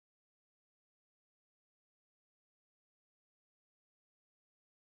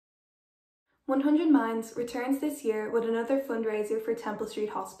100 Minds returns this year with another fundraiser for Temple Street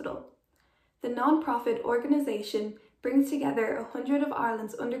Hospital. The non-profit organisation brings together 100 of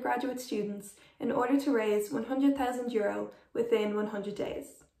Ireland's undergraduate students in order to raise €100,000 within 100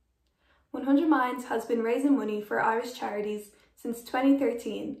 days. 100 Minds has been raising money for Irish charities since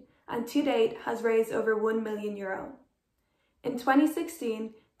 2013 and to date has raised over €1 million. In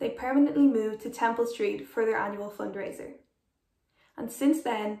 2016, they permanently moved to Temple Street for their annual fundraiser. And since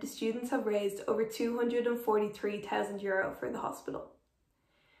then, the students have raised over €243,000 for the hospital.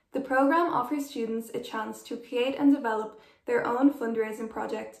 The programme offers students a chance to create and develop their own fundraising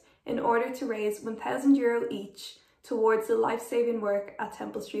project in order to raise €1,000 each towards the life-saving work at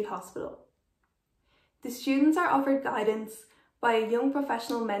Temple Street Hospital. The students are offered guidance by a young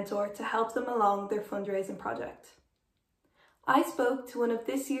professional mentor to help them along their fundraising project. I spoke to one of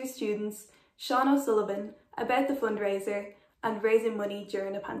this year's students, Sean O'Sullivan, about the fundraiser and raising money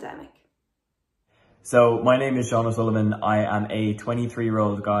during the pandemic. So my name is Sean O'Sullivan. I am a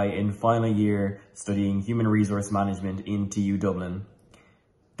 23-year-old guy in final year studying human resource management in TU Dublin.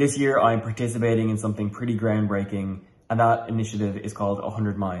 This year I'm participating in something pretty groundbreaking, and that initiative is called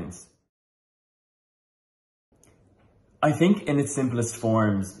 100 Minds. I think in its simplest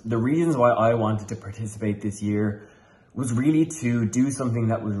forms, the reasons why I wanted to participate this year was really to do something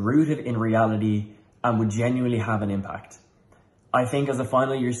that was rooted in reality and would genuinely have an impact. I think as a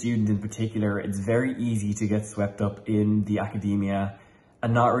final year student in particular, it's very easy to get swept up in the academia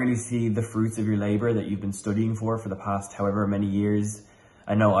and not really see the fruits of your labour that you've been studying for the past however many years.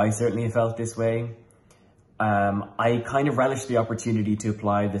 I know I certainly felt this way. I kind of relish the opportunity to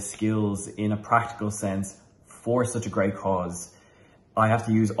apply the skills in a practical sense for such a great cause. I have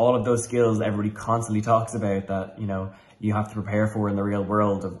to use all of those skills everybody constantly talks about that, you have to prepare for in the real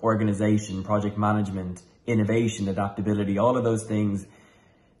world of organisation, project management, innovation, adaptability, all of those things.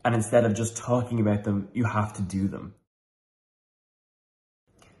 And instead of just talking about them, you have to do them.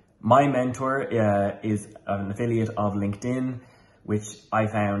 My mentor is an affiliate of LinkedIn, which I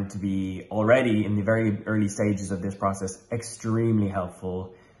found to be already in the very early stages of this process extremely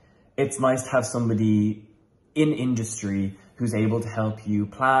helpful. It's nice to have somebody in industry who's able to help you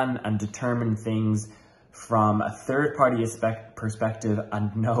plan and determine things from a third-party perspective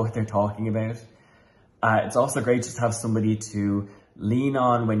and know what they're talking about. It's also great just to have somebody to lean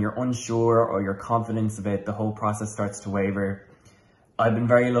on when you're unsure or your confidence about the whole process starts to waver. I've been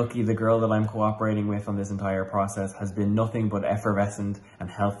very lucky. The girl that I'm cooperating with on this entire process has been nothing but effervescent and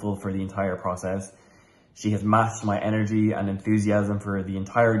helpful for the entire process. She has matched my energy and enthusiasm for the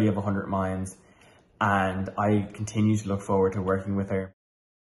entirety of 100 Minds, and I continue to look forward to working with her.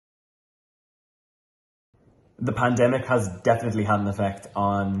 The pandemic has definitely had an effect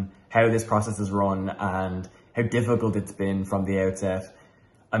on how this process is run and how difficult it's been from the outset.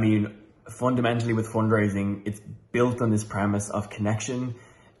 I mean, fundamentally with fundraising, it's built on this premise of connection,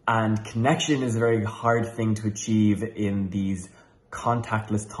 and connection is a very hard thing to achieve in these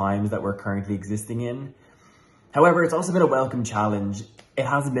contactless times that we're currently existing in. However, it's also been a welcome challenge. It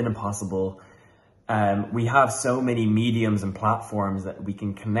hasn't been impossible. We have so many mediums and platforms that we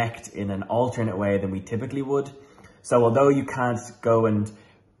can connect in an alternate way than we typically would. So although you can't go and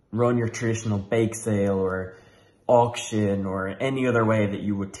run your traditional bake sale or auction or any other way that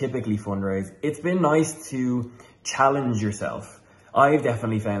you would typically fundraise, it's been nice to challenge yourself. I've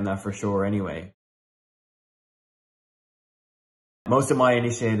definitely found that for sure anyway. Most of my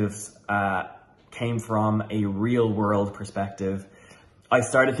initiatives came from a real world perspective. I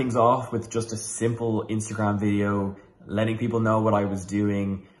started things off with just a simple Instagram video, letting people know what I was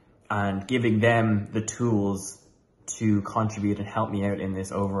doing and giving them the tools to contribute and help me out in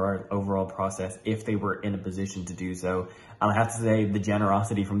this overall process if they were in a position to do so. And I have to say the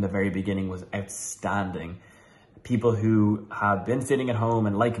generosity from the very beginning was outstanding. People who have been sitting at home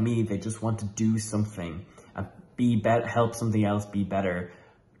and like me, they just want to do something and be better, help something else be better,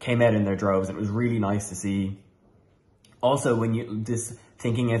 came out in their droves. And it was really nice to see. Also, when this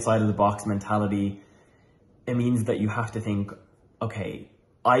thinking outside of the box mentality, it means that you have to think, okay,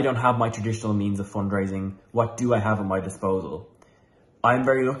 I don't have my traditional means of fundraising. What do I have at my disposal? I'm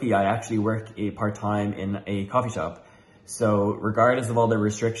very lucky. I actually work part-time in a coffee shop. So regardless of all the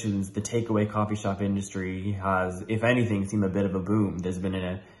restrictions, the takeaway coffee shop industry has, if anything, seen a bit of a boom. There's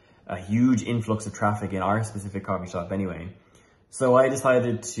been a huge influx of traffic in our specific coffee shop anyway. So I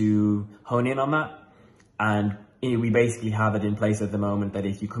decided to hone in on that, and we basically have it in place at the moment that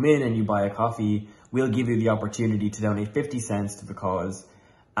if you come in and you buy a coffee, we'll give you the opportunity to donate 50 cents to the cause.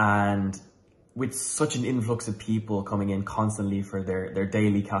 And with such an influx of people coming in constantly for their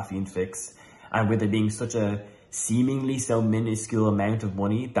daily caffeine fix, and with it being such a seemingly so minuscule amount of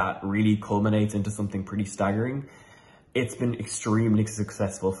money that really culminates into something pretty staggering. It's been extremely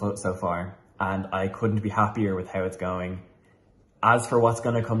successful so far, and I couldn't be happier with how it's going. As for what's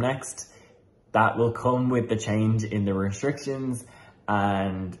going to come next, that will come with the change in the restrictions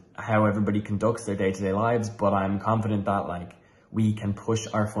and how everybody conducts their day-to-day lives, but I'm confident that we can push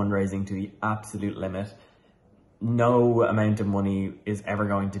our fundraising to the absolute limit. No amount of money is ever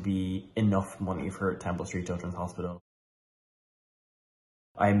going to be enough money for Temple Street Children's Hospital.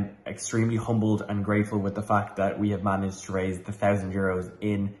 I'm extremely humbled and grateful with the fact that we have managed to raise the €1,000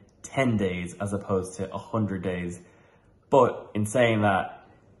 in 10 days as opposed to 100 days. But in saying that,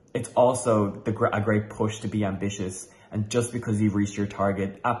 it's also a great push to be ambitious. And just because you've reached your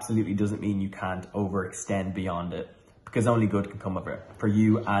target absolutely doesn't mean you can't overextend beyond it, because only good can come of it for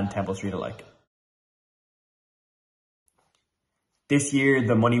you and Temple Street alike. This year,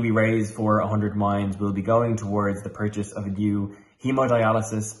 the money we raise for 100 Minds will be going towards the purchase of a new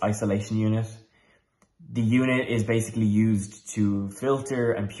hemodialysis isolation unit. The unit is basically used to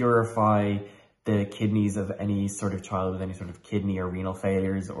filter and purify the kidneys of any sort of child with any sort of kidney or renal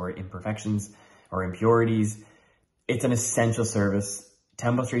failures or imperfections or impurities. It's an essential service.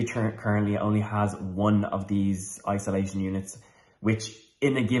 Temple Street currently only has one of these isolation units, which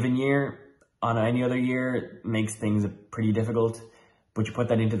in a given year, on any other year, makes things pretty difficult. But you put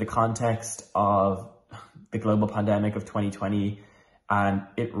that into the context of the global pandemic of 2020, and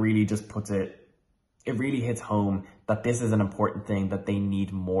it really just it really hits home that this is an important thing that they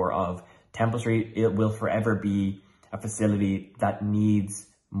need more of. Temple Street, it will forever be a facility that needs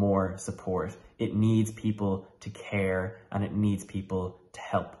more support. It needs people to care, and it needs people to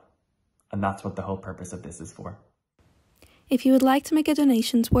help. And that's what the whole purpose of this is for. If you would like to make a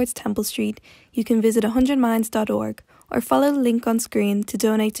donation towards Temple Street, you can visit 100minds.org or follow the link on screen to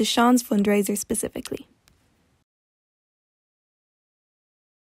donate to Sean's fundraiser specifically.